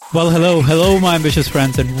Well, hello, my ambitious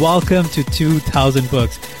friends, and welcome to 2000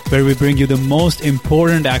 Books, where we bring you the most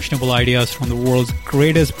important actionable ideas from the world's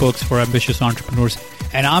greatest books for ambitious entrepreneurs.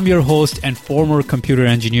 And I'm your host and former computer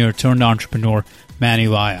engineer turned entrepreneur, Manny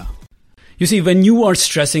Vaya. You see, when you are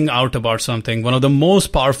stressing out about something, one of the most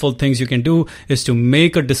powerful things you can do is to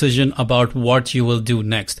make a decision about what you will do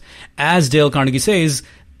next. As Dale Carnegie says,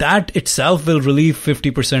 that itself will relieve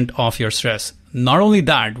 50% of your stress. Not only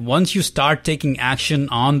that, once you start taking action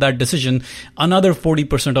on that decision, another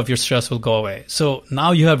 40% of your stress will go away. So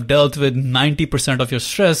now you have dealt with 90% of your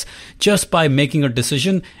stress just by making a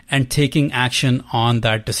decision and taking action on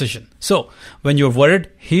that decision. So when you're worried,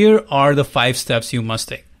 here are the 5 steps you must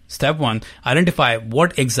take. Step 1, identify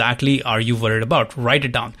what exactly are you worried about. Write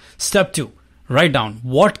it down. Step 2, write down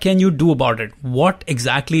what can you do about it. What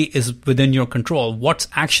exactly is within your control? What's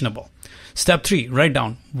actionable? Step 3, write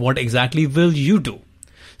down what exactly will you do.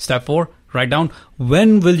 Step 4, write down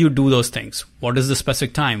when will you do those things. What is the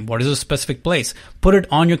specific time? What is the specific place? Put it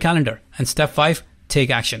on your calendar. And step 5, take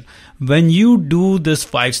action. When you do this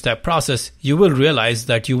 5-step process, you will realize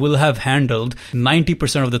that you will have handled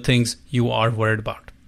 90% of the things you are worried about.